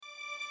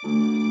I'm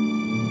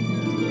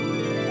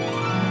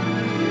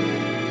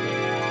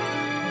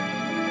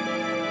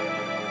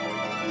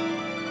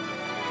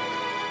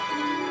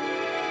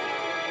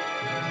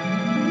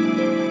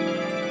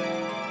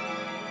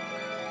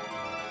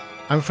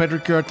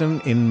Fredrik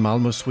Gertten in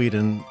Malmö,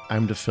 Sweden.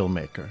 I'm the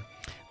filmmaker.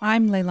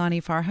 I'm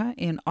Leilani Farha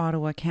in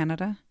Ottawa,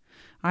 Canada.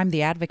 I'm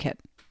the advocate.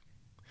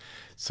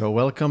 So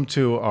welcome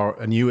to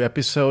a new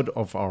episode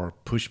of our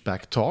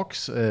Pushback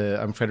Talks.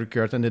 I'm Fredrik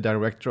Gertten, the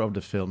director of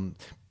the film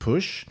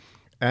Push.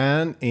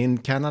 And in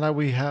Canada,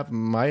 we have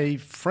my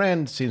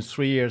friend since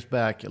 3 years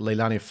back,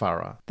 Leilani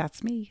Farha.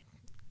 That's me.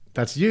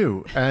 That's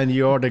you. And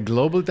you're the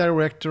global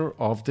director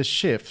of The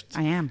Shift.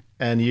 I am.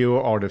 And you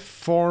are the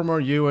former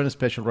UN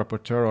Special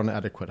Rapporteur on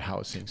Adequate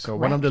Housing. So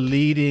Correct. One of the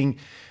leading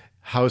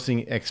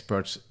housing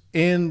experts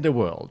in the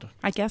world.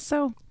 I guess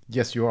so.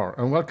 Yes, you are.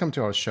 And welcome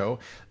to our show.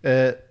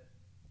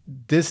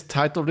 This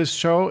title of this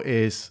show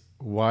is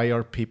Why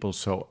Are People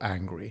So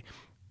Angry?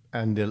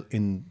 And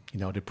in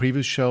the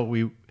previous show,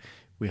 we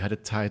had a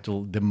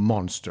title, The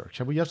Monster.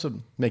 Shall we just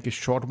make a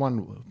short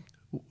one?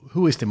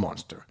 Who is the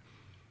monster?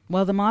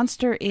 Well, the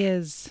monster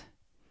is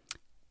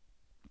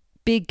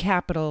big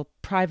capital,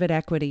 private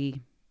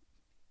equity,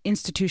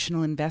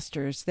 institutional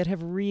investors that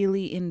have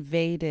really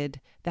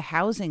invaded the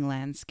housing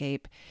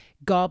landscape,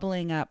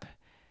 gobbling up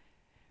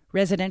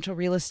residential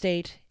real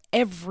estate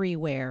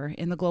everywhere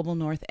in the global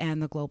north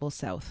and the global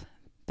south.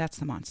 That's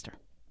the monster.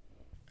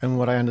 And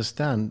what I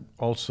understand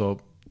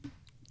also,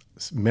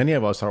 many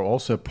of us are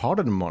also a part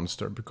of the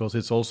monster because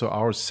it's also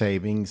our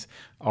savings,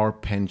 our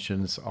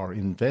pensions are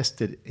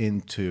invested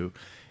into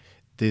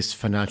these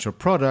financial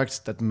products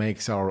that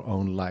makes our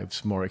own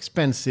lives more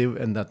expensive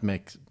and that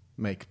make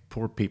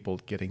poor people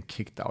getting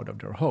kicked out of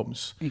their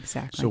homes.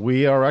 Exactly. So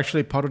we are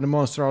actually part of the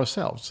monster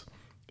ourselves.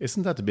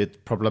 Isn't that a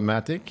bit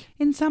problematic?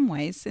 In some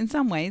ways.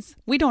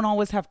 We don't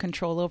always have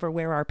control over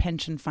where our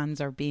pension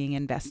funds are being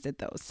invested,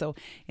 though. So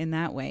in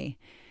that way,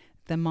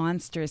 the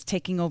monster is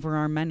taking over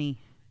our money.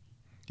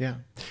 Yeah.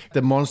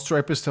 The monster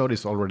episode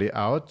is already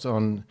out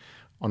on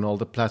all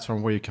the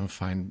platforms where you can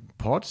find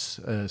pods.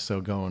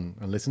 So go and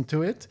listen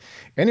to it.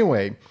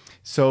 Anyway,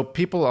 so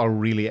people are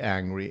really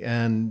angry.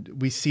 And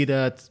we see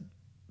that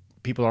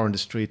people are on the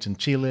streets in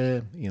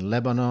Chile, in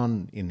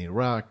Lebanon, in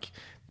Iraq,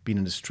 been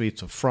in the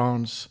streets of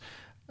France.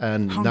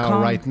 And Hong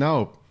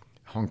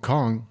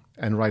Kong.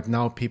 And right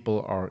now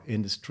people are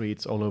in the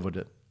streets all over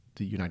the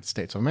United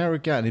States of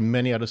America and in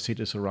many other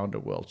cities around the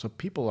world. So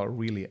people are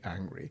really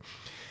angry.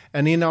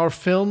 And in our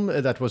film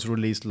that was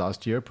released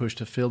last year, Push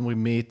the Film, we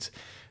meet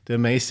the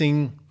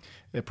amazing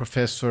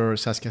Professor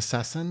Saskia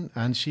Sassen,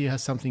 and she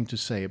has something to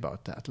say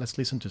about that. Let's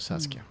listen to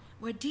Saskia.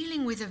 We're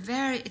dealing with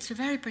it's a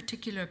very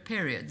particular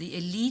period. The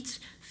elites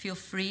feel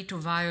free to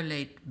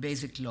violate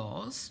basic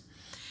laws,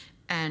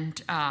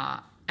 and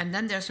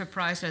then they're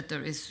surprised that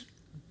there is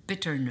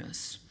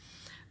bitterness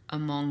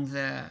among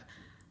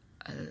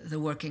the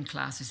working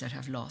classes that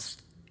have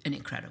lost an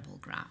incredible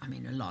ground. I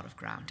mean, a lot of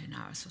ground in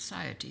our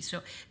society.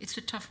 So it's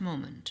a tough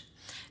moment,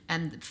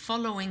 and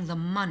following the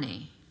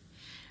money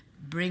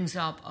brings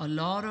up a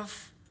lot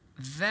of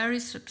very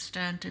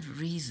substantive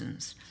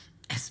reasons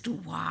as to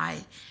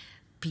why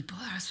people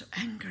are so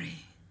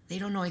angry. They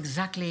don't know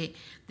exactly,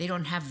 they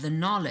don't have the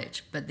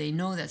knowledge, but they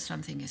know that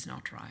something is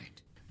not right.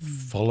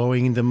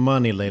 Following the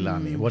money,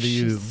 Leilani. What do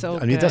you? So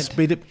I mean, that's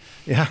been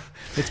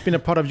it's been a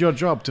part of your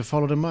job to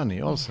follow the money,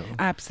 also.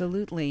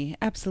 Absolutely,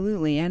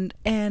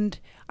 and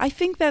I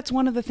think that's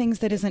one of the things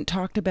that isn't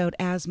talked about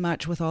as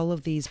much with all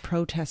of these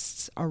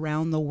protests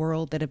around the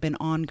world that have been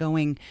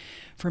ongoing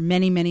for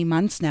many, many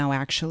months now,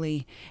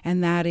 actually.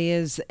 And that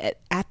is,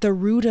 at the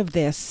root of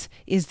this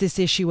is this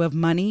issue of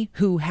money.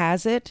 Who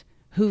has it?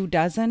 Who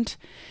doesn't?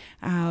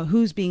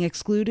 Who's being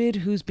excluded,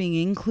 who's being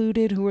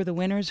included, who are the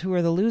winners, who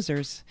are the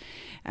losers.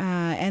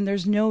 And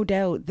there's no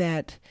doubt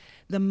that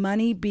the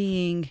money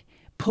being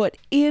put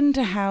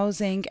into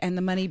housing and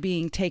the money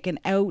being taken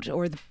out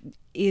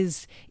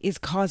is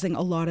causing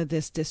a lot of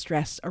this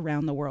distress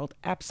around the world.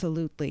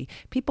 Absolutely.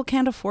 People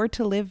can't afford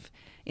to live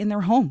in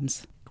their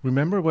homes.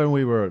 Remember when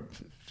we were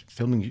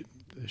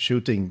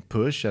shooting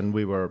Push and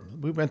we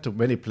went to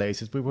many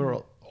places. We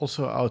were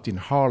also out in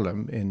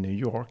Harlem in New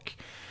York.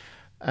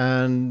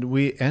 And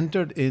we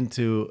entered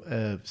into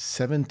a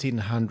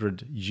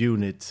 1,700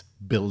 unit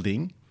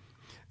building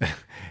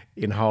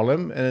in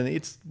Harlem. And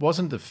it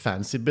wasn't a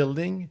fancy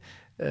building.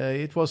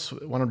 It was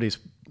one of these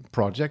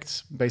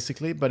projects,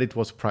 basically, but it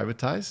was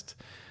privatized.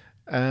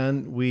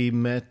 And we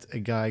met a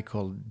guy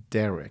called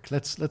Derek.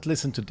 Let's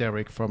listen to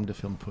Derek from the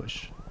film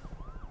Push.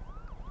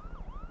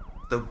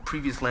 The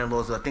previous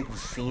landlords, I think it was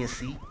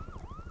CNC.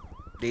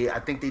 I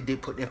think they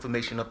did put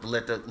information up to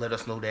let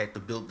us know that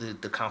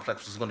the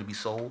complex was going to be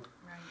sold.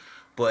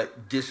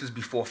 But this is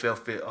before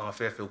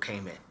Fairfield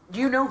came in. Do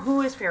you know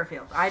who is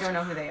Fairfield? I don't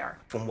know who they are.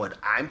 From what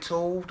I'm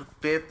told,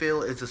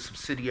 Fairfield is a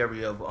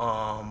subsidiary of,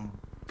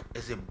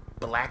 is it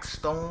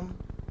Blackstone?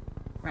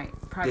 Right,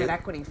 private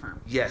equity firm.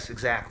 Yes,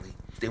 exactly.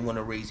 They want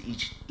to raise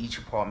each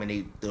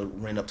apartment, they'll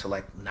rent up to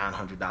like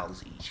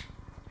 $900 each.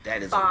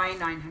 That is By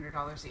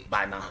 $900 each.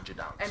 By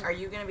 $900. And are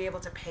you going to be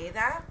able to pay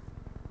that?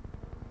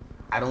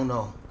 I don't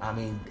know. I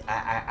mean,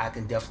 I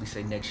can definitely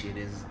say next year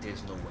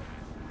there's no way.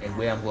 And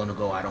where I'm going to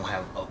go, I don't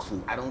have a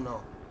clue. I don't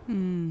know.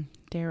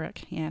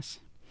 Derek, yes.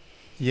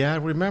 Yeah, I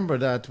remember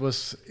that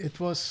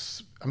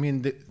I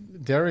mean,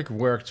 Derek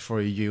worked for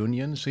a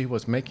union, so he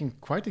was making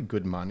quite a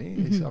good money.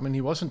 I mean,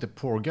 he wasn't a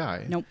poor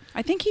guy. Nope.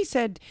 I think he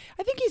said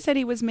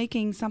he was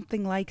making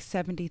something like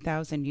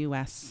 70,000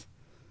 US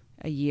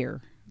a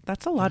year.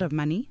 That's a lot of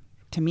money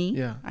to me.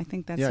 Yeah. I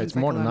think that's it's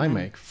more than I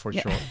make for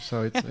sure.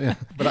 So it's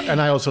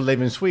and I also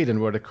live in Sweden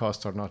where the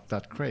costs are not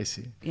that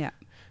crazy. Yeah.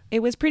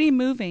 It was pretty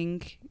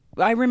moving.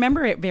 I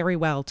remember it very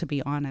well, to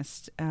be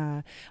honest.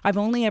 I've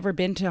only ever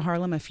been to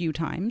Harlem a few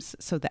times,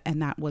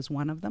 and that was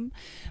one of them.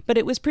 But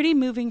it was pretty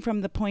moving from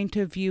the point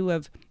of view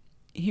of,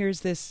 here's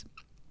this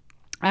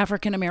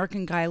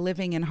African-American guy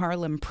living in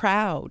Harlem,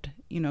 proud,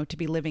 to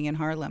be living in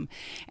Harlem.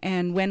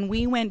 And when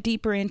we went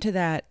deeper into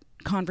that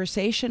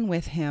conversation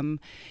with him,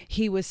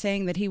 he was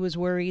saying that he was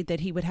worried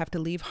that he would have to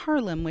leave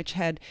Harlem, which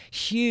had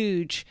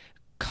huge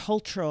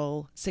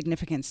cultural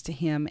significance to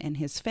him and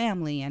his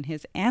family and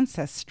his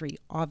ancestry,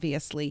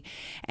 obviously.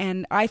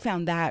 And I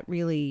found that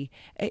really,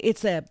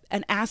 it's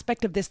an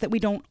aspect of this that we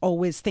don't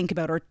always think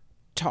about or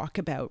talk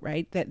about,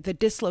 right? That the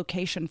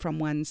dislocation from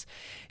one's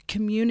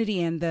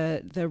community and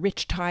the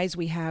rich ties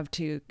we have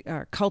to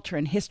culture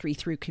and history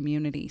through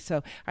community.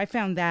 So I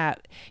found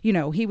that,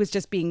 he was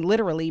just being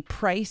literally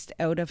priced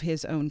out of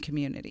his own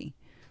community.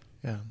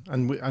 Yeah,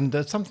 and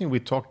that's something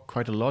we talk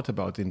quite a lot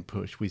about in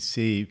Push. We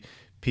see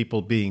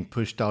people being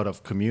pushed out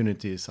of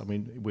communities. I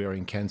mean, we are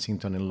in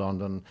Kensington in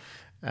London,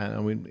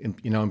 and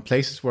in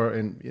places where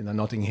in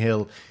Notting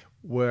Hill,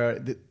 where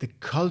the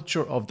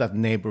culture of that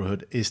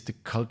neighborhood is the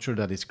culture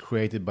that is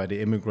created by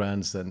the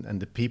immigrants and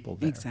the people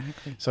there.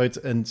 Exactly.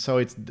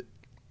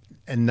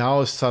 And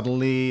now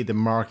suddenly the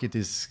market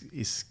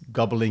is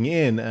gobbling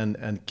in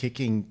and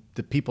kicking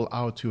the people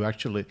out who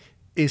actually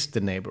is the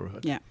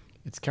neighborhood. Yeah.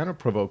 It's kind of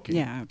provoking.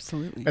 Yeah,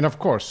 absolutely. And of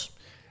course,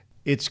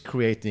 it's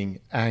creating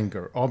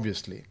anger,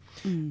 obviously.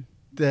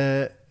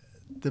 The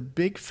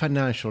big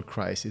financial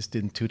crisis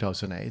in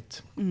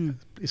 2008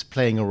 is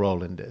playing a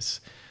role in this.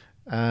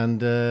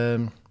 And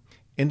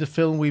in the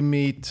film, we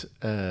meet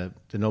the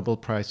Nobel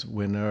Prize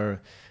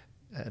winner,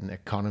 an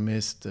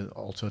economist,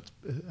 also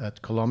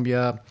at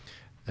Columbia,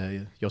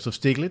 Joseph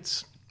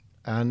Stiglitz,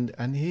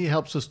 and he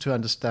helps us to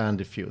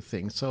understand a few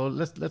things. So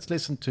let's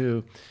listen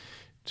to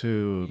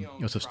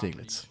Joseph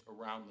Stiglitz.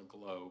 Around the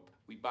globe,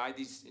 we buy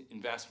these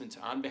investments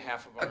on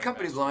behalf of our a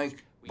company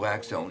like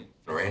Blackstone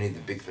or any of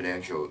the big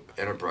financial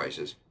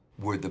enterprises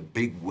were the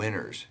big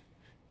winners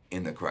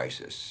in the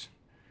crisis.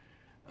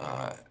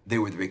 They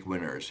were the big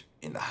winners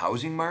in the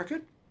housing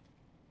market.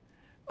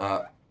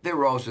 They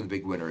were also the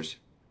big winners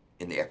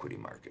in the equity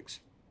markets.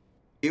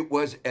 It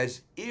was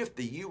as if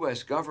the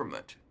U.S.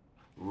 government,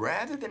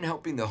 rather than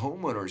helping the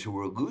homeowners who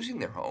were losing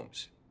their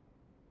homes,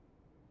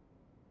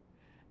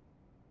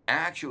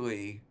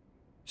 actually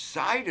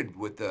sided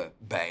with the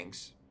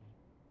banks,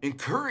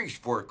 encouraged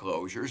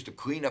foreclosures to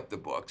clean up the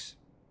books,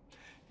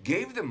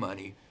 gave the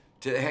money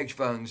to the hedge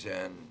funds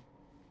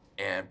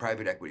and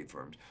private equity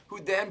firms, who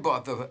then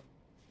bought the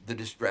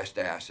distressed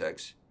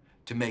assets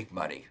to make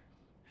money.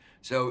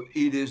 So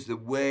it is the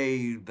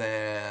way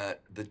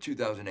that the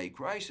 2008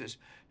 crisis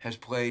has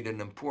played an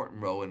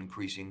important role in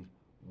increasing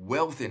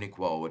wealth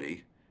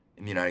inequality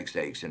in the United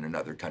States and in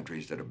other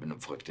countries that have been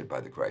afflicted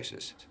by the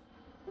crisis.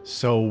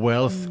 So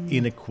wealth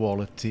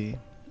inequality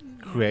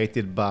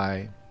created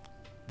by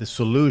the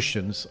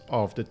solutions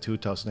of the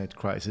 2008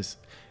 crisis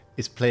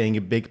is playing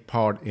a big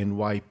part in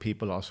why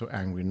people are so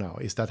angry now.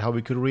 Is that how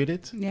we could read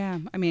it? Yeah,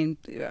 I mean,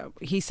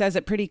 he says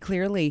it pretty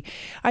clearly.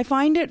 I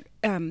find it,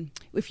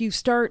 if you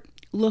start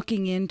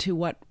looking into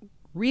what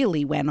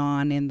really went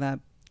on in the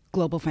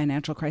global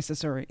financial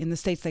crisis, or in the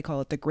States they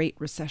call it the Great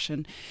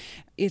Recession,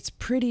 it's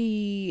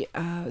pretty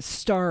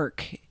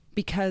stark,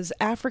 because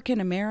African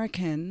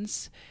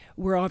Americans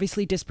were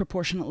obviously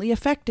disproportionately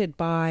affected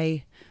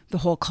by the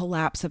whole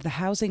collapse of the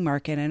housing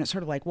market. And it's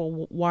sort of like,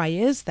 well, why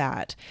is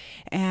that?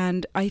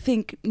 And I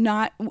think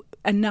not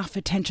enough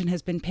attention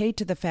has been paid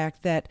to the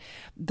fact that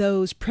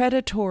those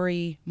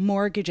predatory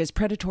mortgages,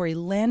 predatory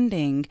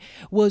lending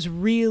was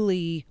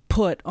really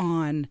put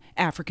on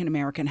African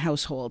American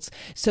households.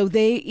 So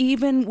they,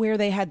 even where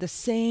they had the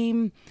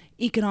same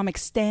economic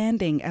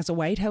standing as a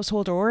white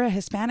household or a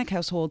Hispanic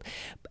household,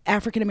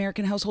 African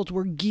American households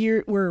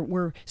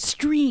were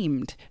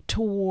streamed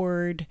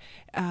toward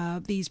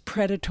these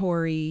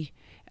predatory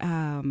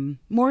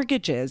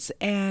mortgages.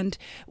 And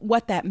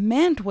what that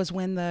meant was,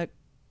 when the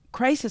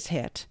crisis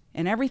hit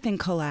and everything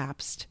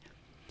collapsed,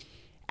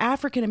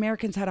 African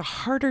Americans had a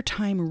harder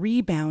time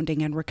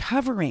rebounding and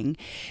recovering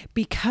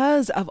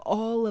because of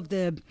all of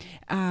the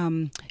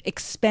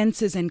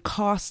expenses and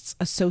costs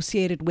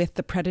associated with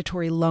the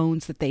predatory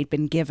loans that they'd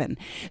been given.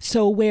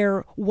 So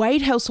where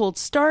white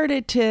households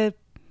started to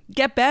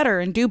get better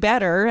and do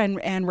better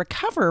and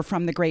recover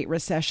from the Great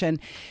Recession,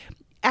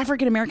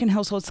 African American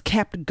households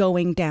kept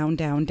going down,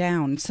 down,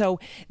 down. So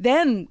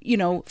then,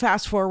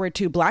 fast forward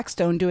to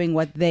Blackstone doing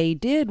what they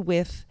did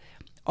with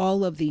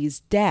all of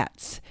these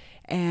debts.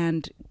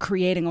 and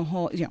creating a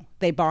whole,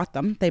 they bought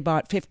them. They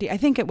bought 50, I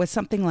think it was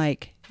something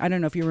like, I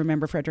don't know if you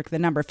remember, Frederick, the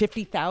number,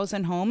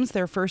 50,000 homes,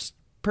 their first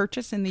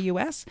purchase in the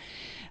U.S.,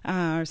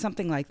 or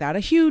something like that, a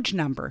huge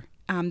number.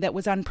 That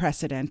was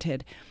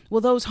unprecedented.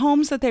 Well, those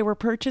homes that they were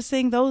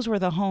purchasing, those were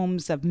the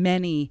homes of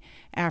many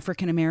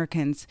African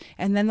Americans.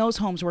 And then those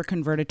homes were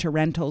converted to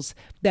rentals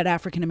that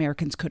African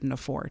Americans couldn't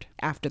afford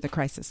after the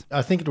crisis.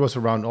 I think it was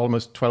around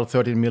almost 12,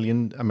 13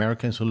 million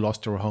Americans who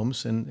lost their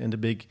homes in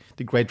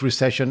the Great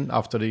Recession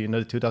after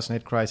the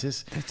 2008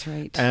 crisis. That's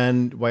right.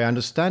 And what I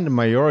understand, the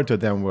majority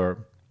of them were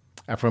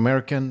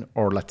Afro-American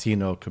or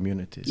Latino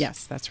communities.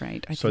 Yes, that's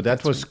right. So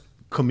that was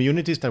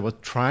communities that were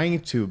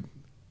trying to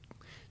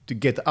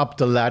get up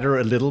the ladder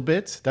a little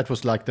bit. That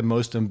was like the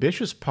most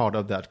ambitious part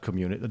of that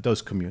community, those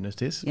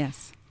communities.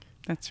 Yes,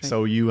 that's right.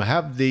 So you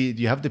have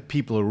the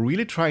people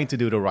really trying to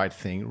do the right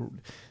thing,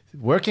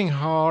 working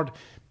hard,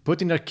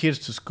 putting their kids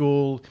to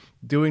school,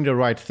 doing the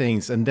right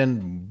things, and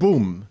then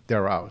boom,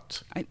 they're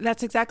out.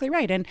 That's exactly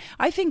right. And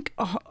I think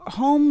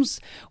homes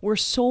were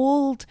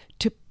sold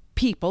to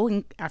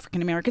people,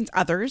 African Americans,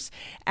 others,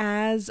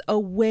 as a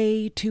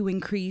way to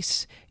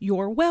increase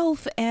your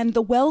wealth and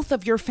the wealth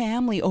of your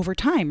family over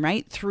time,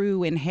 right?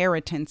 Through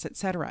inheritance,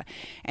 etc.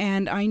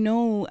 And I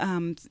know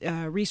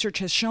research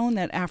has shown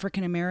that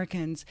African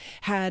Americans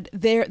had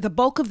the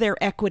bulk of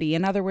their equity,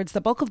 in other words,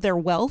 the bulk of their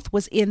wealth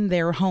was in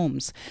their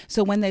homes.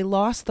 So when they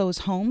lost those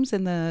homes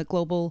in the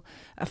global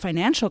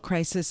financial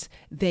crisis,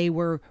 they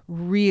were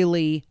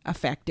really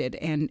affected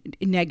and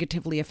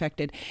negatively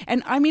affected.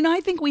 And I mean, I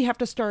think we have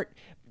to start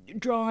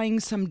drawing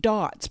some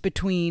dots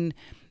between,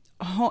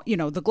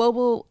 the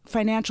global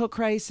financial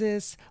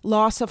crisis,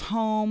 loss of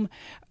home,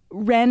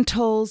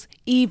 rentals,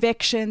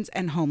 evictions,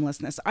 and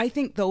homelessness. I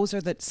think those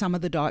are some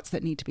of the dots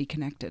that need to be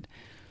connected.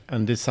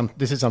 And this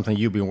is something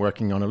you've been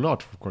working on a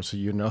lot, of course.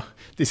 So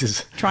this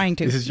is trying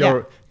to. This is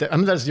your. Yeah.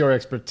 That's your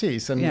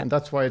expertise, and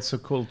that's why it's so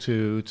cool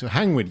to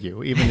hang with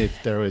you, even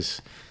if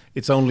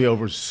it's only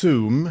over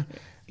Zoom.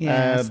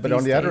 Yes, but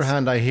on the other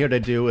hand, I hear they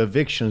do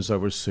evictions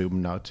over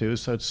Zoom now too.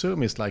 So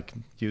Zoom is like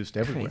used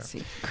everywhere.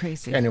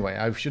 Crazy. Anyway,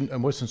 I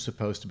wasn't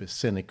supposed to be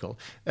cynical.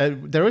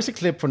 There is a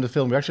clip from the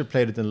film. We actually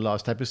played it in the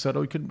last episode.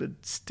 We could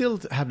still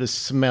have the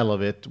smell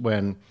of it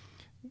when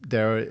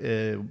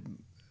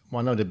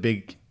one of the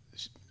big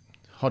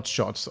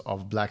hotshots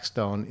of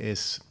Blackstone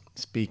is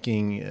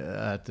speaking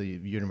at the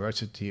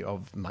University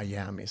of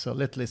Miami. So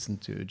let's listen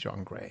to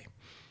John Gray.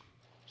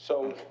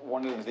 So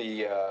one of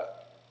the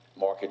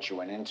markets you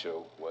went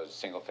into was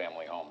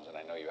single-family homes, and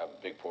I know you have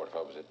a big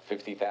portfolio. Was it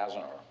 50,000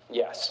 or?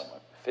 Yes, somewhere?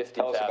 50,000.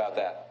 Tell us about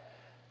that.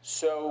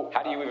 So,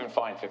 how do you even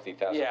find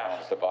 50,000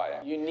 homes to buy?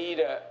 You need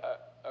a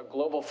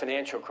global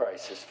financial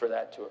crisis for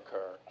that to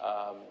occur.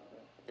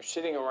 You're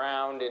sitting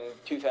around in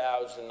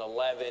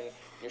 2011.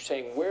 You're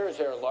saying, where is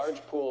there a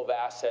large pool of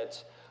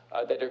assets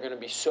that are going to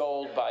be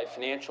sold by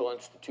financial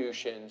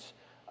institutions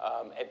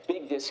at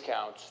big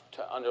discounts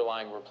to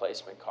underlying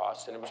replacement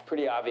costs? And it was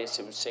pretty obvious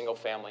it was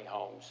single-family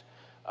homes.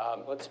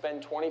 Let's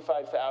spend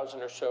 $25,000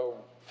 or so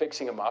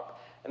fixing them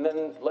up, and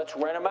then let's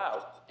rent them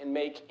out and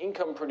make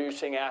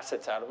income-producing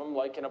assets out of them,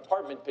 like an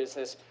apartment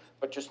business,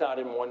 but just not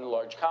in one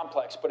large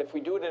complex. But if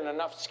we do it in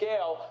enough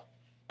scale...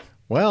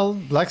 Well,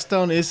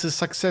 Blackstone is a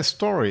success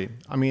story.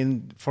 I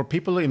mean, for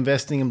people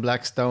investing in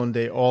Blackstone,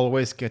 they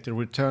always get a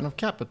return of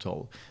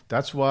capital.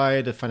 That's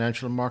why the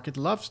financial market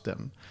loves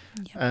them.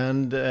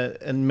 Yeah.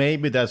 And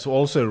maybe that's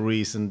also a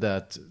reason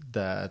that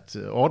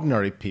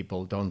ordinary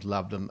people don't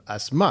love them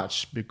as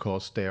much,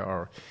 because they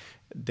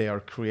are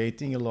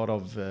creating a lot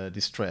of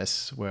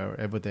distress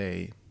wherever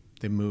they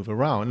move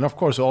around. And of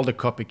course, all the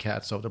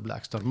copycats of the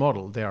Blackstone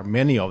model, there are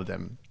many of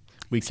them.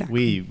 We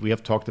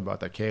have talked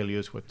about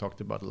Achelios. We've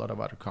talked about a lot of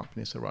other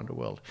companies around the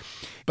world.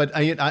 But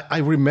I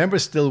remember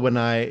still when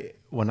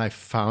I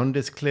found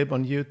this clip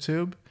on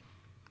YouTube,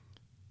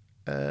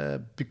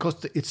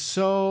 because it's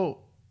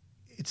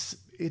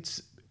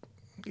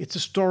a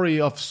story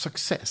of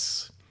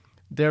success.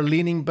 They're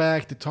leaning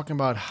back. They're talking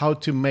about how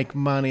to make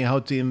money, how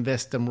to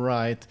invest them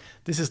right.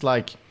 This is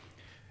like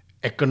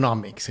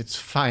economics. It's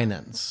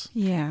finance.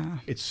 Yeah.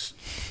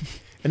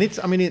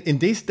 In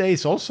these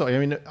days also.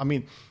 I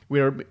mean.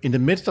 We're in the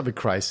midst of a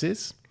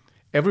crisis.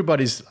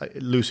 Everybody's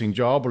losing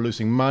job or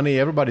losing money.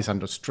 Everybody's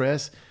under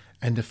stress.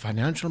 And the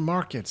financial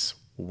markets,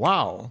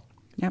 wow.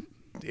 Yep.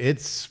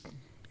 It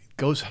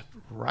goes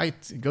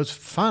right. It goes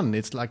fun.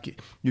 It's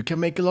like you can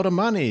make a lot of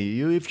money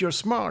if you're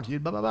smart. Blah,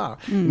 blah, blah.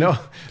 No,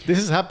 this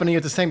is happening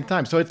at the same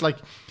time. So it's like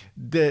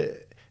the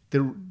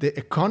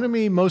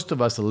economy most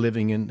of us are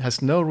living in has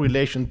no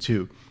relation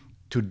to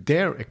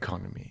their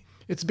economy.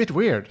 It's a bit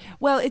weird.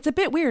 Well, it's a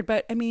bit weird,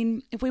 but I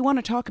mean, if we want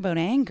to talk about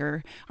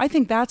anger, I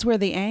think that's where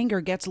the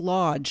anger gets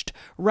lodged,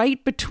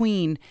 right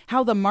between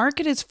how the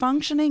market is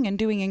functioning and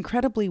doing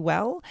incredibly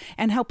well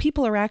and how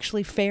people are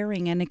actually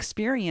faring and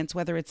experience,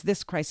 whether it's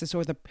this crisis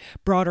or the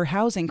broader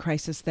housing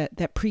crisis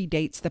that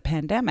predates the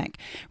pandemic,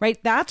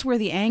 right? That's where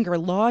the anger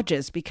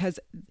lodges, because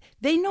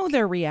they know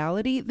their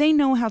reality. They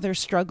know how they're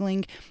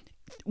struggling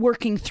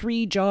working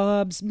 3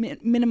 jobs,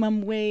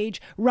 minimum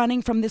wage,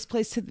 running from this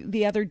place to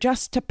the other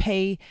just to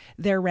pay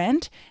their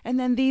rent. And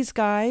then these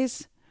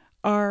guys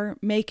are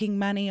making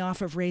money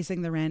off of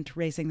raising the rent.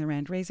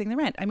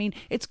 I mean,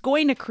 it's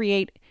going to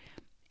create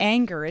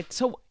anger.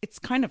 It's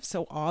kind of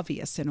so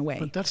obvious in a way.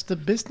 But that's the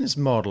business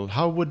model.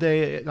 How would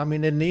they? I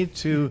mean, they need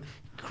to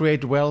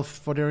create wealth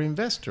for their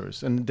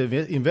investors, and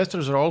the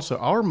investors are also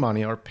our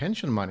money, our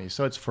pension money.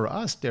 So it's for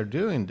us they're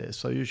doing this.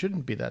 So you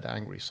shouldn't be that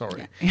angry.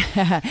 Sorry.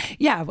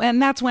 Yeah,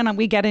 and that's when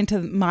we get into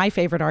my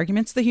favorite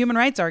arguments, the human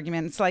rights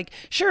argument. It's like,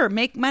 sure,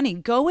 make money,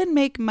 go and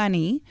make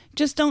money,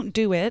 just don't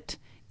do it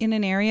in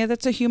an area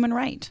that's a human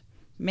right.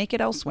 Make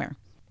it elsewhere.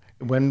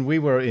 When we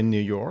were in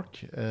New York,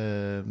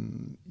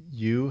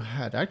 you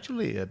had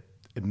actually a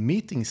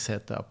meeting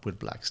set up with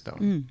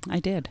Blackstone. I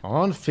did.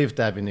 On Fifth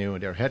Avenue,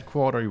 their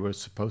headquarters. You were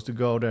supposed to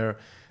go there.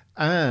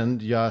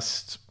 And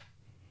just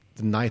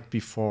the night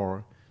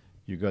before,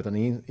 you got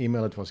an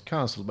email, it was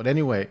canceled. But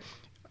anyway,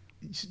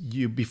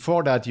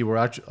 before that, you were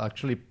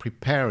actually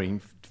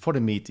preparing for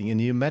the meeting.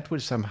 And you met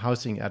with some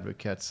housing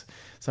advocates,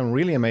 some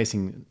really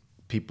amazing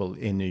people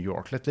in New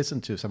York. Let's listen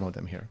to some of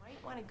them here.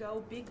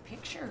 Go big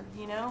picture,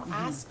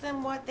 ask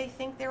them what they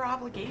think their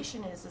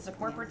obligation is as a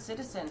corporate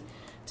citizen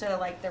to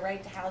like the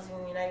right to housing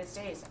in the United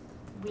States.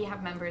 We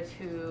have members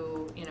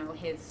who,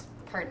 his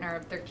partner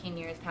of 13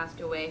 years passed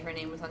away, her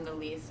name was on the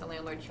lease, the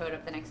landlord showed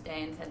up the next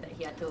day and said that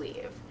he had to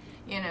leave,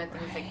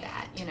 things like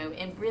that,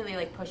 and really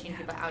like pushing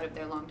people out of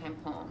their longtime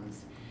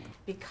homes.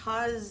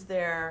 Because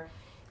they're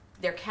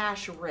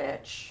cash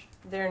rich,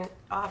 they're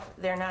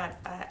not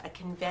a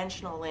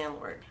conventional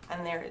landlord,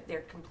 and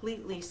they're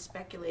completely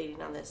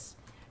speculating on this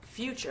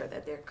future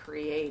that they're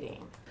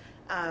creating.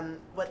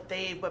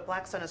 What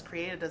Blackstone has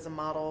created is a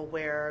model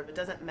where it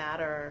doesn't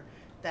matter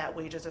that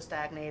wages are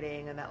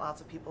stagnating and that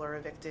lots of people are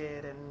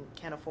evicted and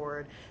can't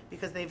afford,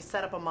 because they've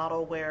set up a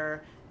model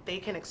where they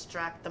can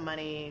extract the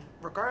money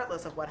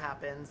regardless of what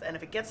happens, and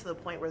if it gets to the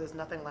point where there's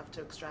nothing left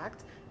to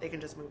extract, they can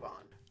just move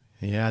on.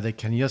 Yeah, they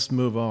can just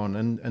move on.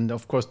 And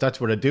of course, that's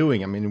what they're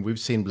doing. I mean, we've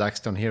seen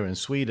Blackstone here in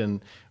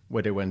Sweden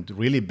where they went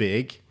really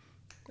big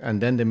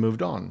and then they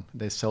moved on.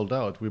 They sold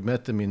out. We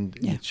met them in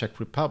the Czech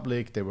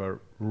Republic. They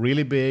were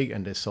really big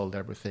and they sold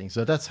everything.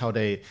 So that's how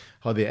they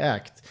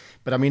act.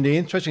 But I mean, the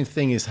interesting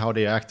thing is how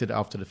they acted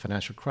after the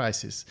financial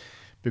crisis.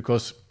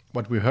 Because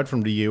what we heard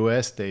from the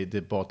US, they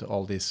bought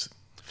all these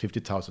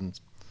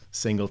 50,000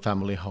 single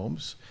family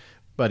homes.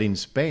 But in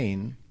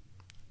Spain,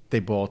 they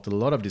bought a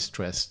lot of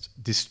distressed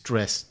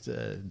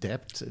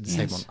debt, the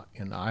same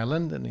in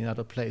Ireland and in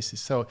other places.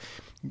 So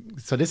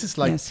this is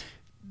like,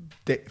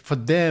 for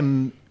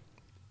them,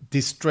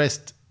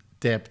 distressed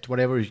debt,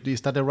 whatever,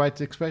 is that the right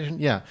expression?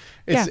 Yeah.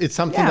 It's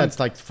something that's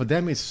like, for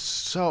them,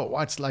 it's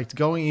like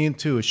going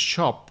into a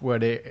shop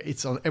where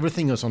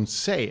everything is on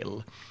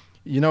sale.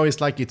 It's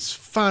like it's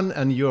fun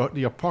and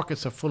your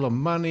pockets are full of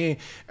money,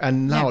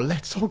 and now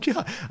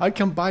I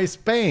can buy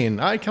Spain,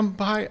 I can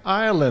buy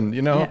Ireland,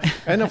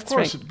 and of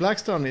course right.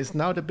 Blackstone is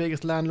now the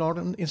biggest landlord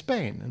in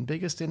Spain and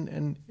biggest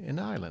in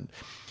Ireland.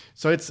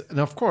 So and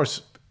of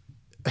course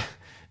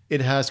it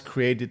has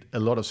created a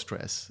lot of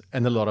stress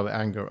and a lot of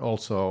anger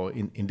also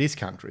in this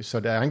country. So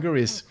the anger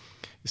is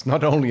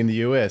not only in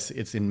the US,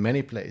 it's in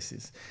many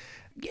places.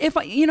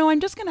 I'm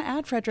just going to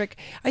add, Fredrik,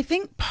 I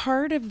think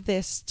part of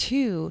this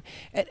too,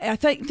 I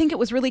think it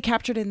was really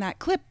captured in that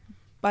clip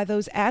by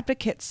those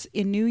advocates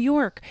in New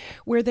York,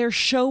 where they're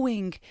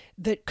showing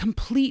the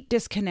complete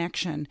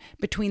disconnection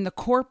between the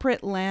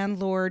corporate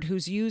landlord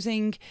who's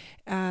using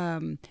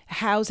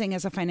housing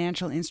as a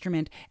financial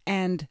instrument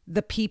and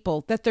the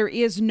people, that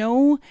there's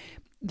no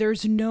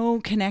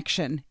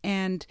connection.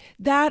 And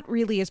that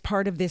really is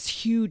part of this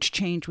huge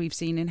change we've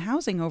seen in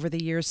housing over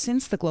the years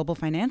since the global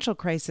financial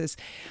crisis,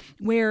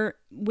 where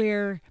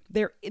one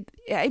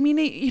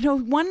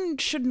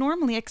should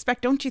normally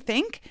expect, don't you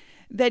think,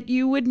 that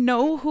you would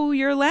know who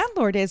your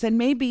landlord is. And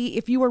maybe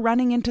if you were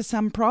running into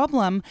some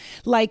problem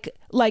like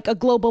a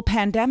global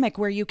pandemic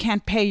where you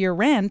can't pay your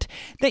rent,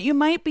 that you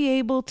might be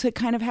able to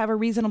kind of have a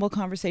reasonable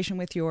conversation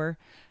with your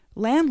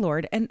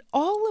landlord. And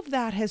all of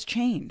that has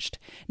changed.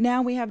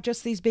 Now we have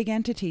just these big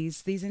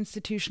entities, these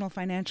institutional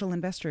financial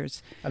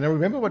investors. And I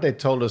remember what they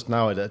told us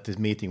now at this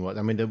meeting was,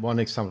 the one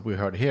example we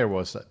heard here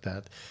was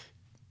that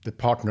the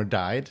partner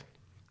died.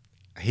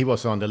 He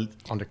was on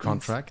the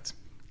contract.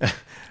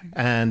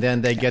 And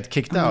then they get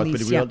kicked out.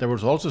 But there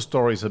was also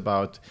stories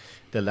about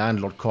the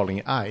landlord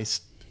calling ICE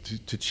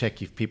to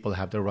check if people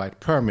have the right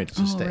permit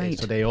to stay. Right.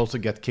 So they also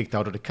get kicked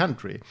out of the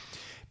country.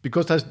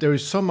 Because there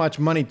is so much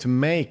money to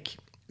make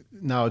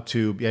now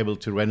to be able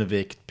to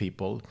renovate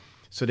people.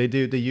 So they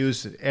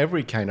use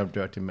every kind of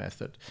dirty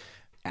method.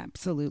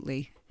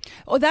 Absolutely.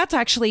 Oh, that's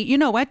actually, you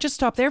know what? Just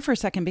stop there for a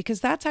second,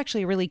 because that's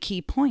actually a really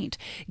key point.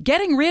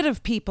 Getting rid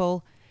of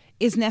people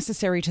is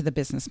necessary to the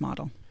business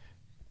model.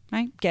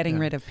 Right, getting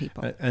rid of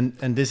people, and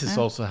this is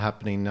also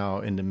happening now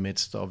in the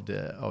midst of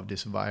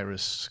this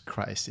virus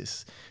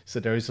crisis. So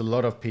there is a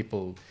lot of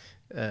people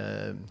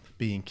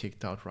being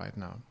kicked out right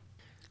now.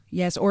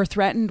 Yes, or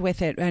threatened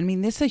with it. I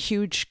mean, this is a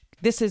huge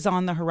this is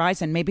on the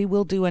horizon. Maybe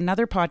we'll do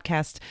another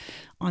podcast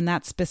on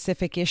that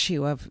specific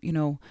issue of,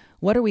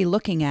 what are we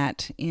looking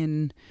at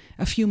in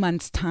a few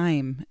months'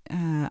 time?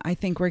 I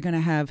think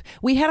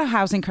we had a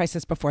housing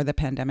crisis before the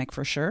pandemic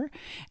for sure.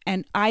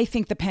 And I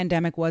think the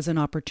pandemic was an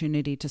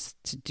opportunity to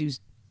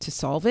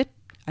solve it.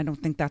 I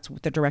don't think that's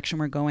the direction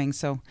we're going.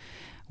 So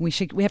we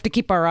have to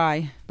keep our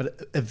eye.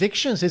 But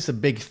evictions is a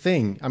big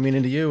thing. I mean,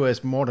 in the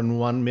US, more than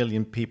 1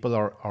 million people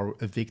are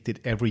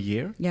evicted every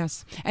year.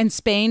 Yes. And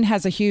Spain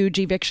has a huge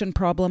eviction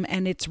problem,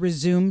 and it's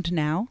resumed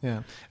now.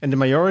 Yeah. And the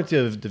majority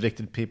of the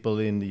evicted people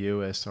in the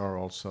US are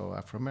also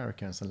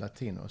Afro-Americans and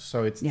Latinos.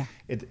 So it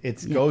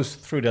goes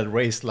through that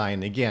race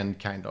line again,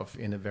 kind of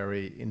in a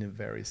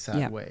very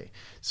sad way.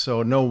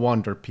 So no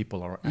wonder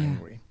people are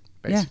angry,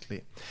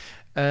 basically.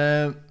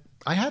 Yeah.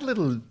 I had a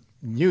little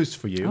news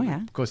for you,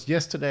 because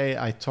yesterday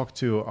I talked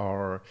to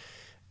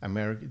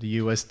the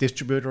US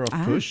distributor of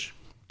Push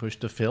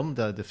the film,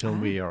 the film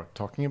we are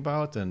talking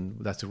about, and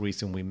that's the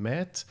reason we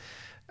met.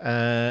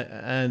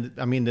 And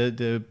I mean,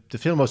 the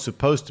film was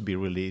supposed to be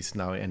released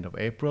now end of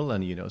April,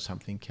 and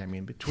something came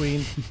in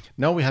between.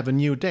 Now we have a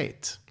new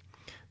date.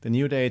 The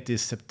new date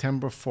is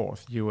September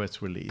 4th,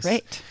 US release.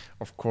 Great.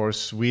 Of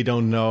course, we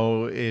don't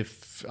know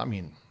if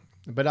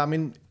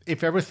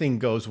everything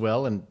goes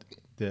well and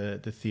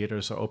the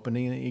theaters are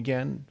opening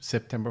again,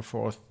 September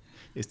 4th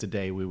is the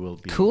day we will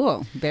be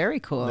very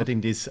cool,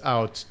 letting this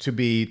out to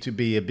be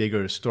a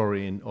bigger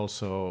story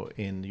also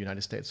in the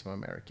United States of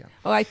America.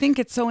 Oh, I think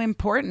it's so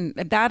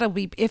important. That'll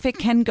be, if it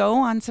can go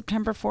on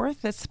September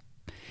 4th, that's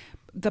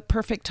the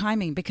perfect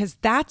timing, because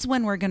that's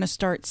when we're going to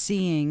start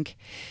seeing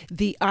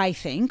I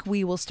think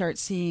we will start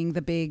seeing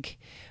the big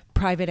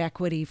private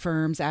equity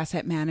firms,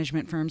 asset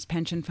management firms,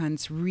 pension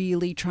funds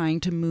really trying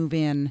to move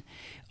in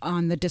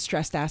on the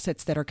distressed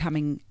assets that are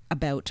coming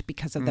about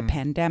because of the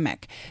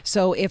pandemic.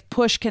 So if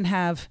Push can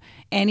have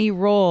any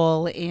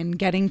role in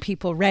getting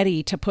people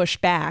ready to push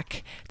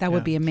back, that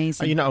would be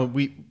amazing.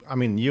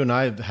 You and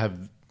I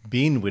have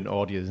been with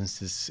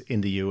audiences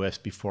in the US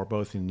before,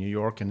 both in New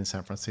York and in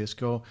San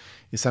Francisco.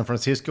 In San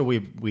Francisco,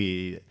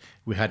 we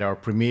had our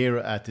premiere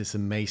at this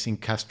amazing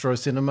Castro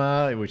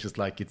Cinema, which is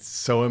it's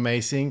so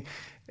amazing.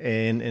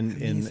 In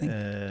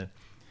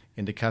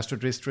the Castro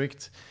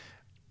district.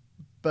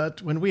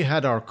 But when we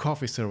had our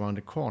coffees around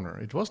the corner,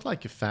 it was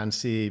like a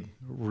fancy,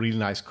 really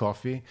nice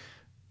coffee.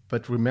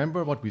 But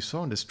remember what we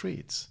saw on the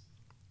streets?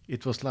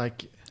 It was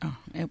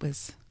it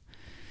was,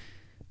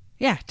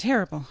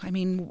 terrible. I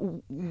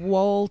mean,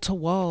 wall to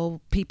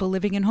wall, people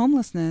living in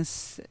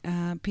homelessness,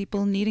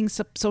 people needing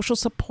social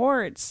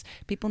supports,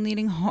 people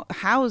needing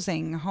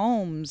housing,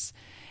 homes,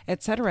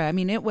 etc. I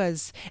mean, it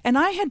was, and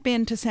I had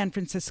been to San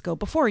Francisco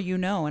before,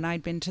 and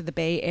I'd been to the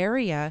Bay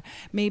Area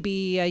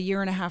maybe a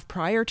year and a half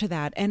prior to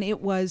that, and it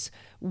was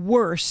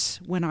worse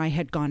when I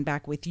had gone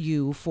back with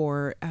you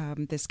for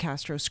this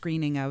Castro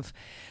screening of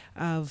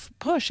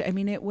Push. I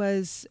mean, it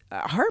was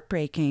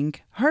heartbreaking.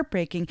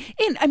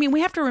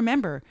 We have to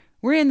remember,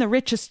 we're in the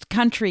richest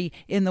country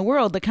in the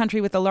world, the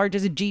country with the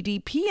largest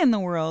GDP in the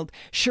world.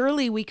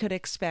 Surely we could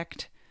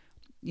expect,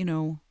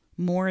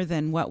 more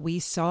than what we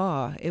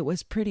saw. It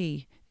was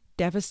pretty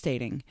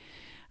devastating.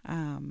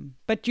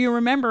 But you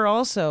remember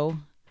also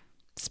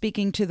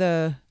speaking to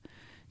the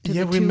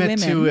we met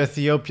two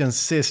Ethiopian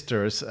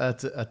sisters at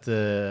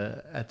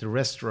the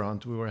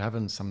restaurant. We were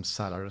having some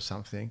salad or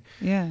something.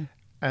 Yeah.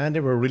 And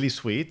they were really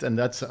sweet, and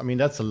that's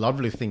a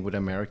lovely thing with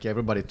America.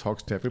 Everybody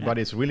talks to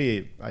everybody.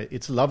 Yeah.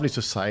 It's a lovely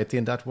society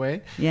in that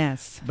way.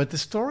 Yes. But the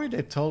story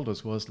they told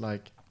us was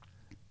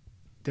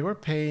they were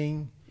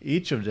paying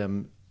each of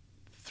them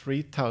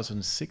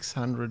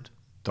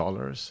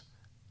 $3,600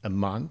 a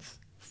month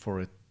for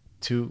a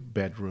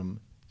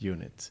 2-bedroom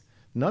unit.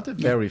 Not a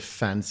very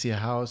fancy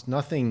house,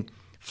 nothing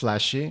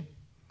flashy.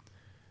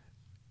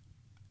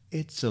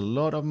 It's a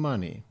lot of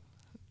money.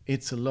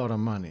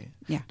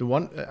 Yeah. The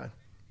one.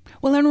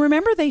 Well, and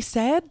remember they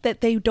said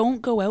that they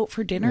don't go out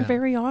for dinner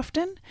very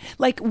often?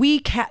 We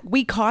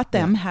caught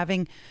them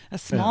having a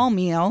small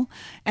meal,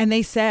 and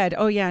they said,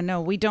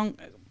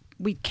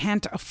 we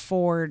can't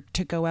afford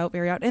to go out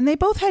very often. And they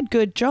both had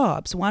good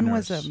jobs. One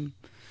was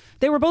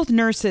they were both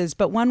nurses,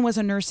 but one was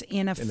a nurse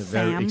in a family.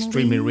 Very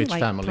extremely rich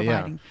family,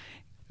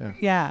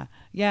 Yeah.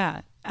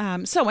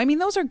 So,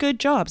 those are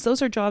good jobs.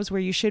 Those are jobs where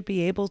you should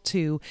be able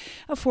to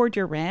afford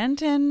your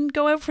rent and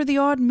go out for the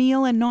odd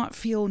meal and not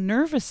feel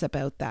nervous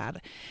about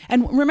that.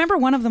 And remember,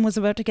 one of them was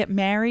about to get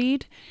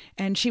married,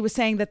 and she was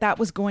saying that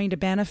was going to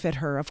benefit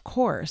her, of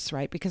course,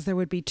 right? Because there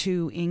would be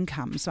 2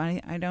 incomes. So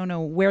I don't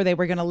know where they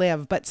were going to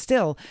live, but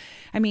still,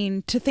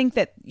 to think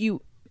that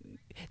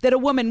a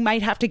woman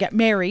might have to get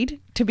married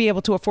to be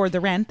able to afford the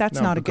rent, that's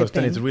not a good thing. Because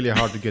then it's really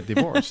hard to get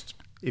divorced.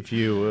 If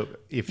you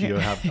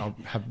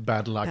have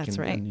bad luck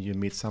and you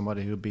meet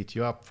somebody who beat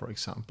you up, for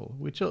example,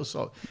 which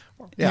also,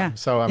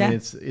 So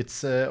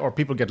it's or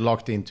people get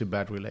locked into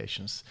bad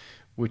relations,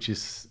 which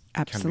is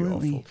absolutely can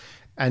be awful.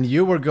 And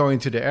you were going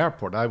to the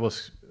airport.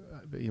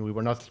 We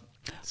were not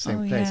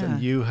same place,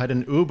 and you had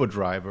an Uber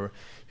driver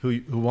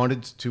who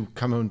wanted to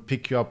come and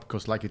pick you up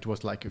because like it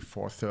was like a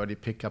 4:30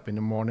 pickup in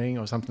the morning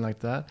or something like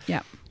that.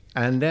 Yeah.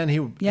 And then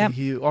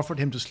he offered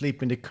him to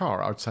sleep in the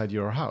car outside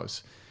your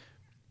house.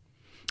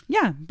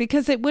 Yeah,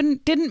 because it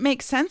didn't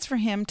make sense for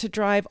him to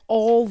drive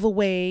all the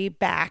way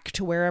back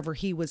to wherever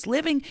he was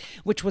living,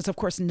 which was, of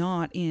course,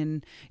 not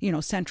in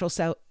central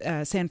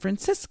San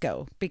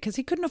Francisco, because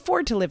he couldn't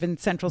afford to live in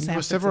central San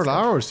Francisco. It was several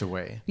hours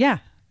away. Yeah.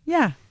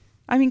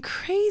 I mean,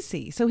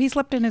 crazy. So he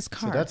slept in his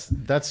car. So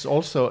that's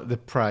also the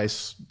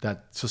price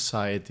that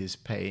society is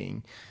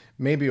paying.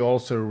 Maybe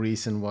also a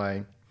reason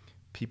why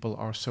people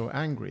are so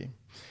angry.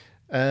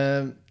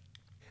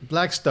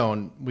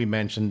 Blackstone, we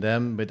mentioned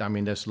them, but I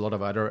mean, there's a lot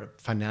of other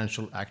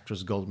financial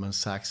actors, Goldman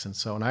Sachs and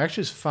so on. I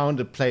actually found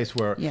a place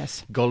where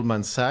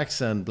Goldman Sachs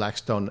and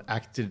Blackstone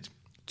acted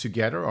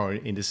together or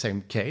in the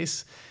same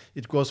case.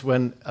 It was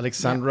when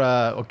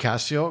Alexandra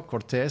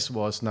Ocasio-Cortez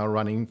was now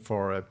running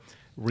for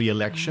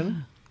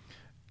re-election.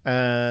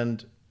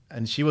 And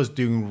she was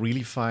doing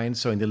really fine.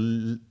 So in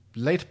the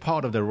late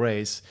part of the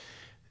race,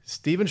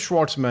 Steven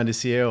Schwarzman, the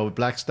CEO of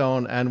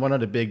Blackstone, and one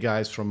of the big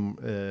guys from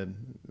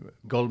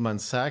Goldman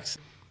Sachs,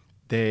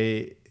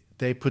 they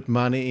put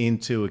money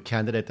into a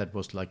candidate that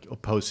was like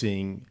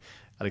opposing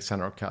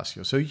Alexandra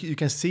Ocasio. So you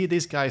can see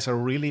these guys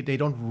they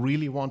don't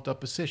really want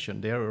opposition.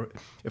 They're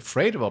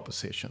afraid of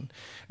opposition.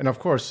 And of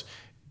course,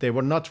 they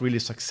were not really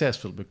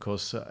successful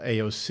because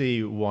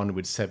AOC won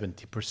with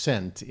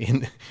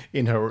 70%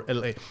 in her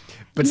LA.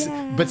 But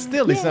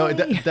still,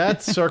 that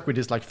circuit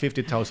is like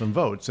 50,000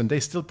 votes, and they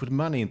still put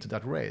money into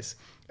that race.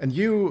 And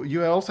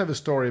you also have a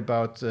story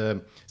about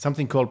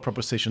something called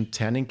Proposition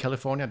 10 in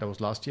California. That was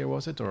last year,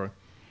 was it? Or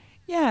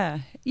Yeah,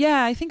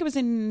 I think it was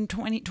in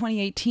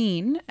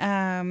 2018.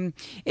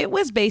 It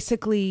was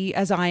basically,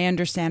 as I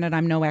understand it,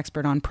 I'm no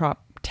expert on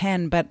Prop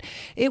 10, but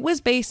it was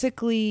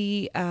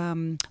basically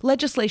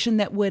legislation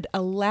that would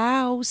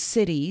allow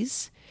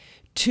cities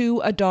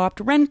to adopt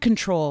rent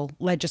control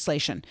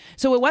legislation.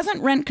 So it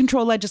wasn't rent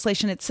control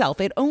legislation itself.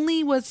 It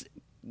only was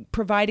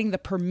providing the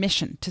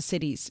permission to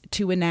cities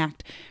to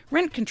enact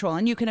rent control.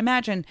 And you can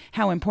imagine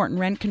how important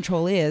rent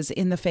control is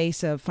in the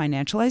face of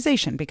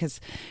financialization,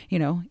 because,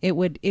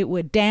 it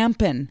would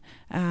dampen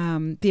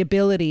the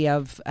ability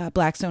of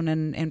Blackstone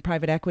and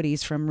private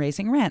equities from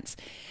raising rents.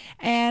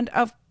 And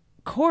of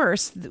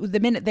course, the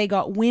minute they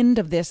got wind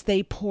of this,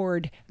 they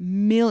poured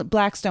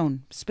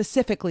Blackstone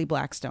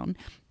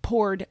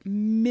poured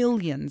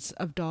millions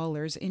of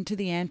dollars into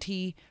the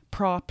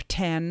anti-Prop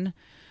 10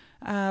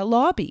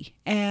 lobby.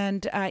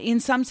 And in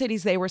some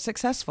cities, they were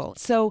successful.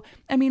 So,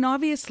 I mean,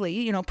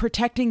 obviously,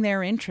 protecting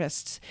their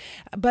interests.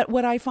 But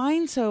what I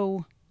find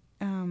so,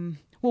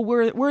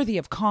 worthy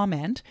of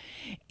comment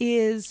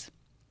is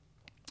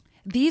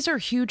these are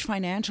huge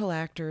financial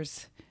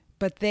actors,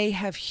 but they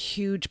have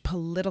huge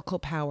political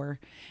power.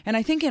 And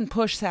I think in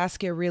Push,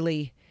 Saskia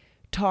really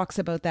talks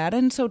about that.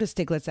 And so does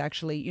Stiglitz,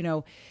 actually.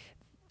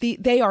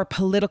 They are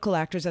political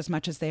actors as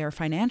much as they are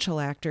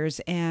financial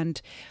actors.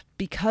 And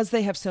because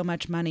they have so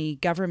much money,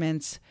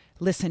 governments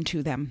listen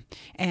to them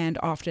and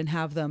often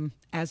have them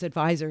as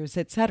advisors,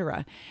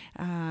 etc.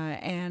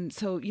 And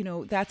so,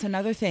 that's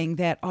another thing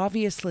that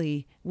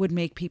obviously would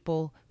make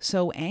people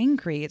so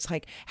angry. It's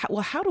like,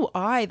 how do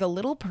I, the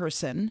little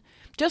person,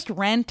 just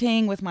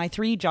renting with my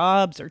 3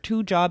 jobs or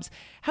 2 jobs,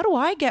 how do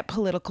I get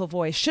political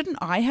voice? Shouldn't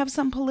I have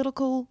some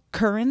political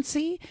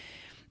currency?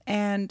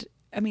 And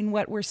I mean,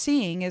 what we're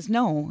seeing is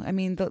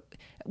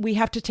we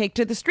have to take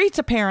to the streets,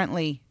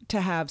 apparently, to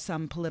have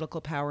some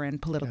political power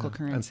and political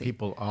currency. And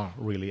people are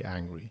really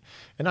angry.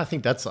 And I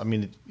think that's,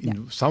 in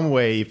some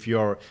way, if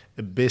you're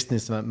a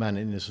businessman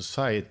in a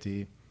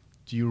society,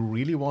 do you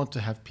really want to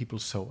have people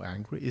so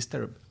angry?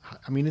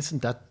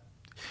 Isn't that,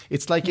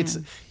 it's like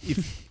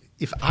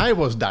if I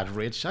was that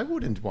rich, I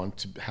wouldn't want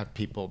to have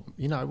people,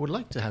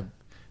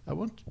 I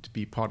want to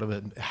be part of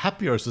a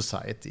happier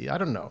society. I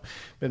don't know.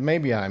 But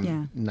maybe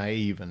I'm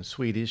naive and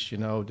Swedish,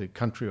 the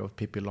country of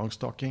Pippi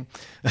Longstocking.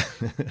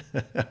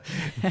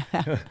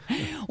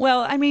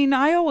 Well,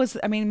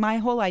 my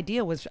whole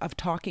idea of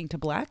talking to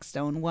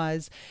Blackstone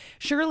was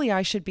surely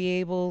I should be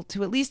able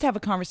to at least have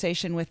a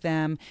conversation with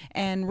them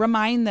and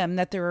remind them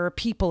that there are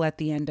people at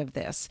the end of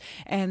this.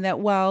 And that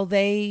while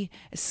they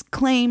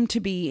claim to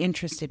be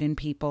interested in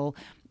people,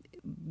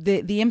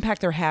 the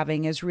impact they're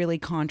having is really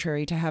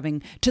contrary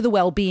to the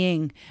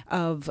well-being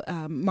of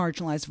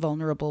marginalized,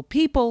 vulnerable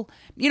people.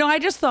 I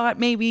just thought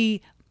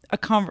maybe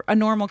a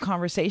normal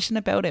conversation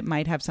about it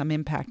might have some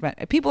impact.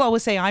 But people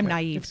always say I'm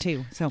naive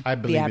too. So I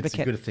believe it's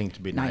a good thing to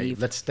be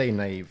naive. Let's stay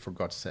naive, for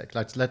God's sake.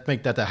 Let's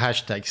make that a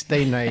hashtag.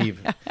 Stay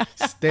naive.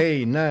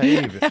 Stay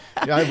naive.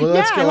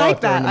 Let's go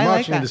out there and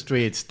marching in the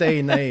streets.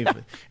 Stay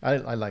naive. I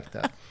like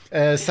that.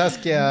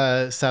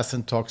 Saskia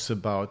Sassen talks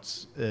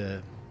about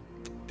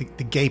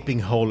the gaping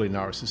hole in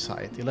our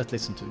society. Let's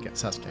listen to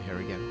Saskia here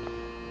again.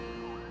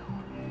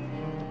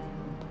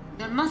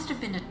 There must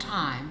have been a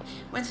time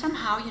when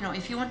somehow,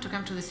 if you want to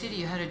come to the city,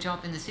 you had a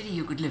job in the city,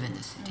 you could live in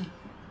the city.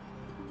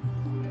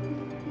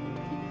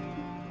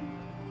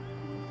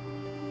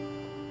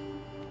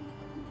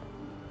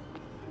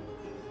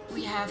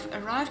 We have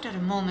arrived at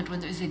a moment when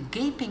there is a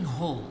gaping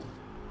hole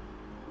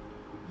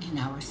in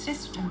our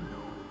system.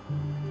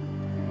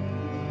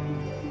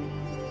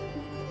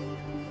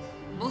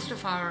 Most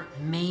of our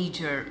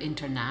major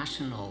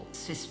international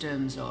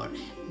systems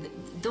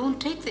don't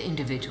take the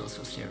individual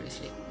so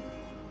seriously.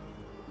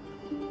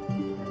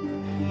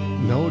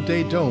 No,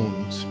 they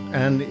don't.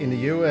 And in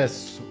the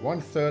US,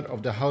 1/3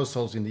 of the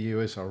households in the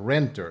US are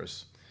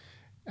renters.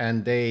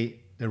 And the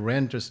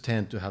renters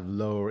tend to have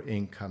lower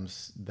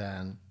incomes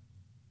than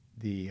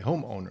the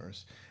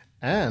homeowners.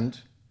 And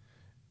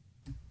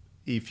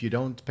if you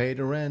don't pay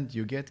the rent,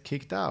 you get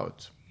kicked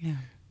out. Yeah.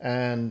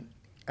 And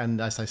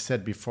as I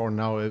said before,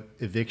 now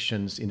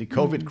evictions in the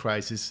COVID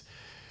crisis,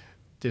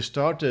 they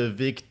start to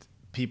evict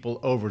people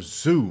over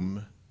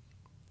Zoom.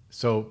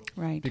 So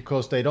Right.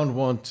 because they don't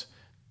want,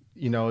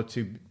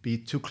 to be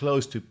too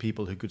close to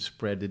people who could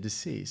spread the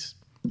disease.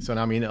 So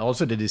I mean,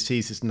 also the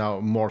disease is now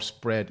more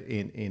spread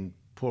in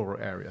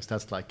poorer areas.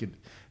 That's like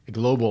a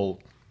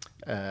global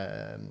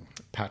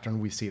pattern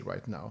we see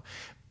right now.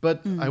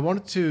 But I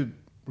wanted to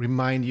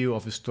remind you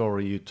of a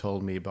story you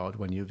told me about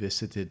when you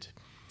visited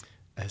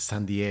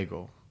San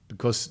Diego,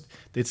 because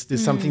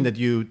it's something that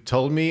you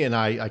told me and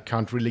I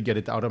can't really get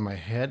it out of my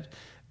head.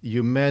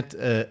 You met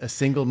a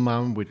single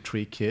mom with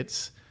 3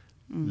 kids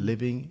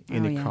living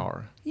in a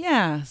car.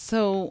 Yeah,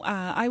 so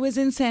I was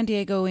in San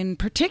Diego in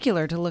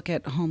particular to look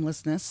at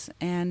homelessness.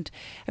 And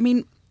I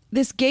mean,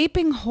 this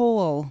gaping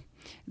hole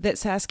that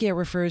Saskia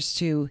refers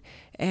to,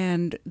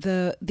 and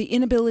the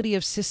inability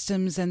of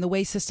systems and the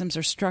way systems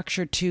are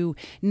structured to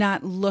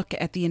not look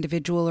at the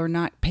individual or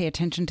not pay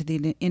attention to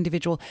the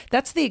individual,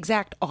 that's the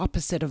exact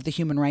opposite of the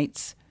human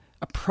rights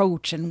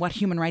approach and what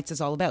human rights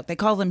is all about. They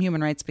call them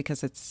human rights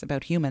because it's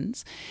about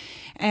humans.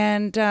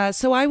 And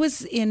so I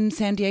was in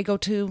San Diego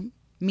to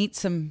meet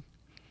some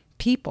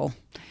people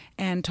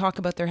and talk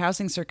about their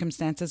housing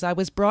circumstances. I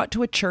was brought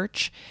to a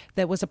church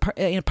that was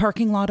in a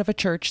parking lot of a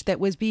church that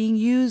was being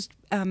used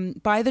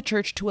by the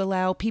church to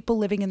allow people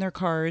living in their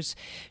cars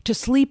to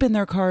sleep in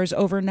their cars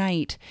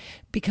overnight,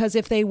 because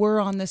if they were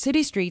on the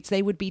city streets,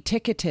 they would be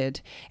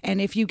ticketed. And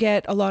if you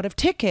get a lot of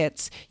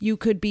tickets, you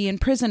could be in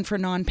prison for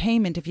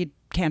non-payment if you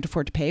can't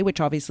afford to pay, which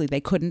obviously they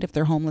couldn't if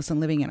they're homeless and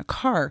living in a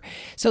car.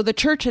 So the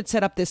church had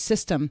set up this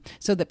system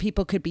so that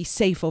people could be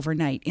safe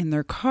overnight in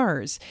their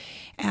cars.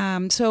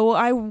 So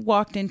I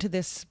walked into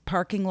this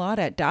parking lot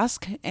at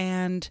dusk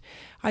and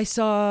I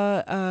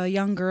saw a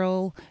young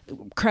girl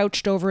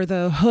crouched over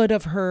the hood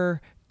of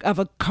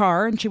a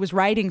car, and she was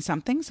writing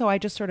something. So I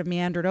just sort of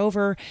meandered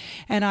over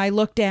and I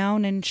looked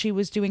down and she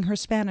was doing her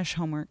Spanish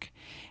homework.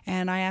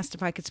 And I asked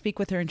if I could speak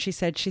with her, and she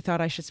said she thought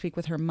I should speak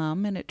with her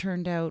mom. And it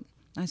turned out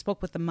I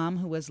spoke with the mom,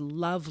 who was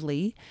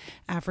lovely,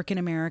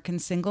 African-American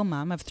single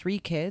mom of 3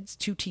 kids,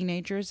 2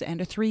 teenagers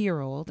and a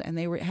 3-year-old. And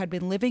they had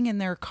been living in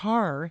their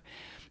car,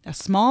 a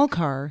small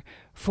car,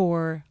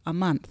 for a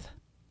month.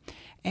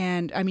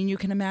 And I mean, you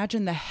can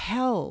imagine the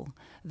hell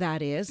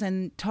that is.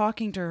 And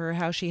talking to her,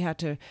 how she had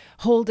to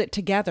hold it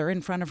together in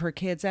front of her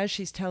kids as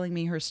she's telling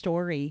me her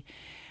story,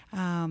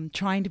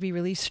 trying to be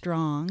really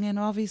strong and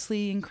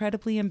obviously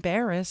incredibly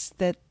embarrassed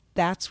that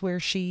that's where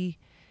she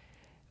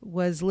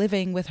was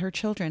living with her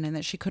children and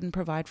that she couldn't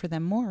provide for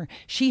them more.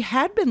 She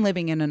had been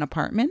living in an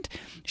apartment.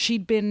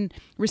 She'd been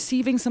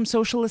receiving some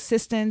social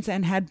assistance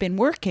and had been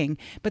working,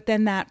 but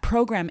then that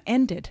program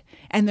ended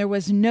and there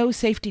was no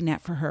safety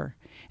net for her.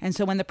 And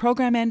so when the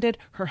program ended,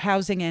 her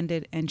housing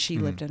ended and she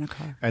lived in a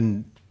car.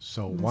 And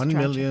so 1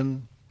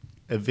 million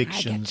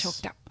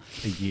evictions up.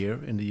 a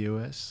year in the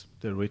US,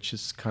 the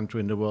richest country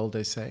in the world,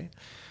 they say.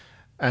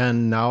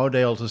 And now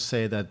they also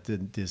say that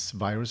this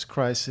virus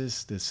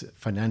crisis, this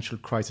financial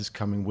crisis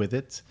coming with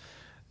it,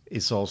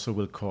 also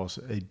will cause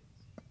a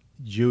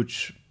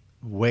huge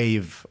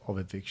wave of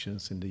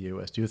evictions in the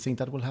US. Do you think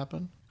that will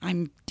happen?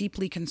 I'm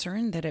deeply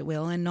concerned that it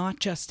will, and not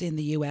just in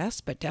the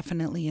U.S., but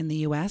definitely in the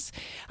U.S.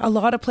 A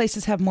lot of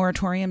places have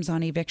moratoriums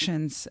on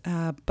evictions,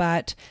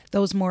 but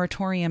those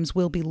moratoriums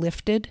will be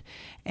lifted,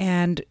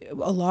 and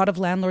a lot of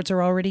landlords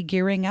are already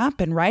gearing up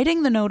and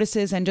writing the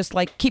notices and just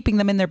like keeping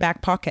them in their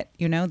back pocket,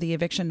 the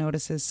eviction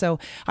notices. So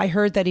I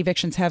heard that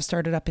evictions have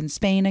started up in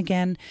Spain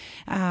again.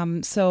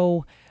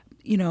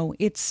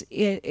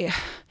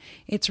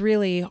 It's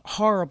really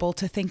horrible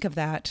to think of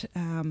that.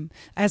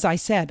 As I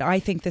said, I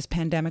think this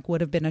pandemic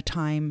would have been a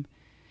time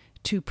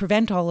to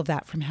prevent all of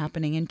that from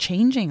happening and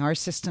changing our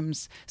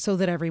systems so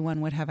that everyone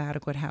would have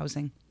adequate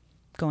housing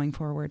going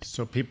forward.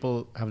 So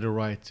people have the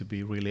right to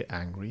be really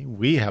angry.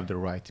 We have the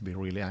right to be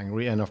really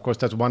angry. And of course,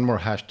 that's one more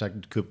hashtag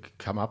that could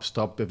come up,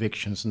 Stop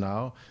Evictions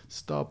Now.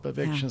 Stop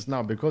Evictions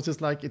Now. Because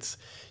it's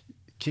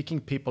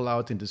kicking people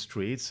out in the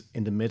streets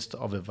in the midst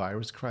of a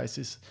virus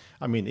crisis.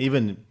 I mean,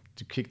 even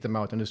to kick them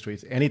out in the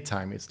streets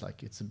anytime, it's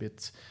a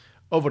bit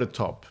over the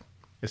top.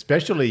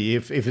 especially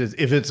if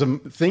it's a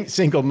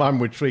single mom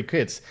with 3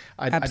 kids.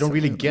 I don't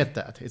really get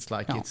that. It's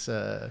like it's.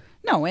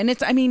 No, and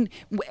it's, I mean,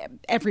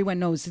 everyone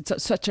knows it's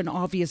such an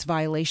obvious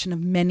violation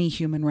of many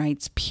human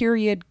rights,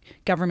 period.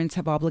 Governments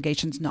have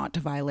obligations not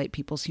to violate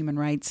people's human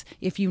rights.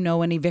 If you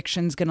know an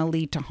eviction's going to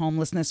lead to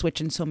homelessness,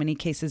 which in so many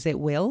cases it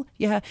will,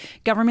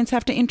 governments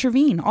have to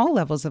intervene, all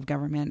levels of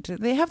government.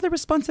 They have the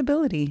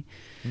responsibility.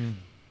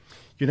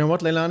 You know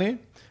what, Leilani?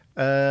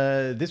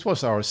 This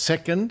was our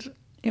second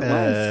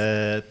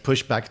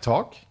pushback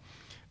talk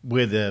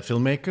with a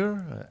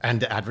filmmaker and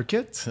the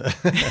advocate.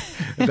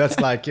 That's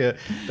like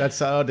that's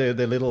how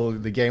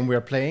the game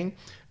we're playing.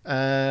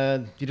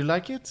 Did you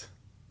like it?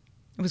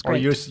 It was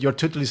great. Or you're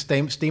totally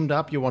steamed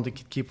up. You want to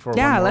keep for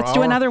one more let's hour?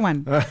 Do another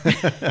one.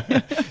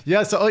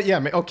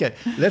 Okay.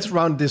 Let's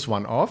round this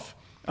one off.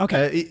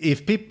 Okay.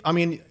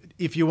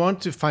 If you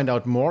want to find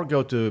out more,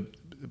 go to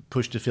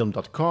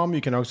pushthefilm.com.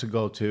 You can also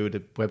go to the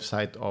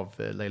website of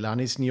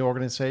Leilani's new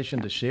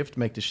organization, The Shift,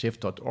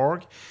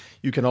 maketheshift.org.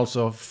 You can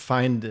also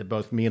find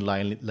both me and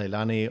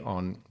Leilani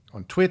on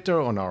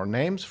Twitter, on our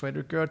names,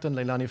 Fredrik Gerth and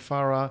Leilani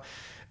Farah,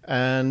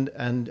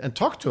 and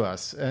talk to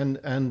us and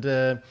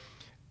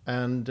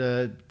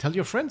tell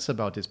your friends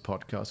about this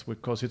podcast,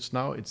 because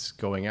it's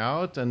going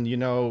out, and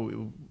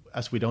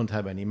as we don't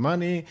have any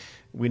money,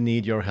 we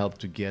need your help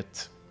to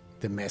get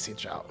the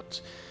message out.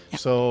 Yeah.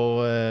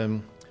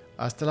 So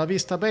hasta la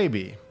vista,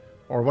 baby.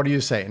 Or what do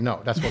you say? No,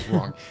 that's what's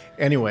wrong.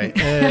 Anyway.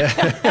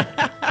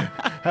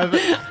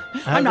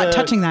 I'm not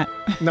touching that.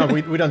 No,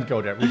 we don't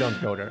go there. We don't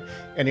go there.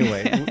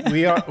 Anyway,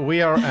 we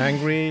are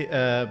angry,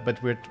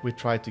 but we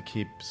try to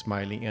keep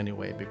smiling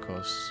anyway,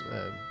 because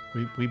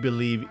we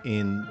believe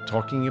in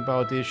talking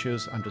about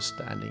issues,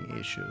 understanding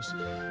issues,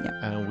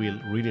 and we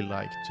really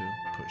like to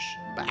push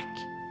back.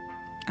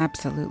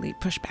 Absolutely,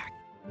 push back.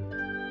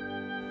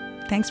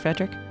 Thanks,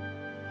 Fredrik.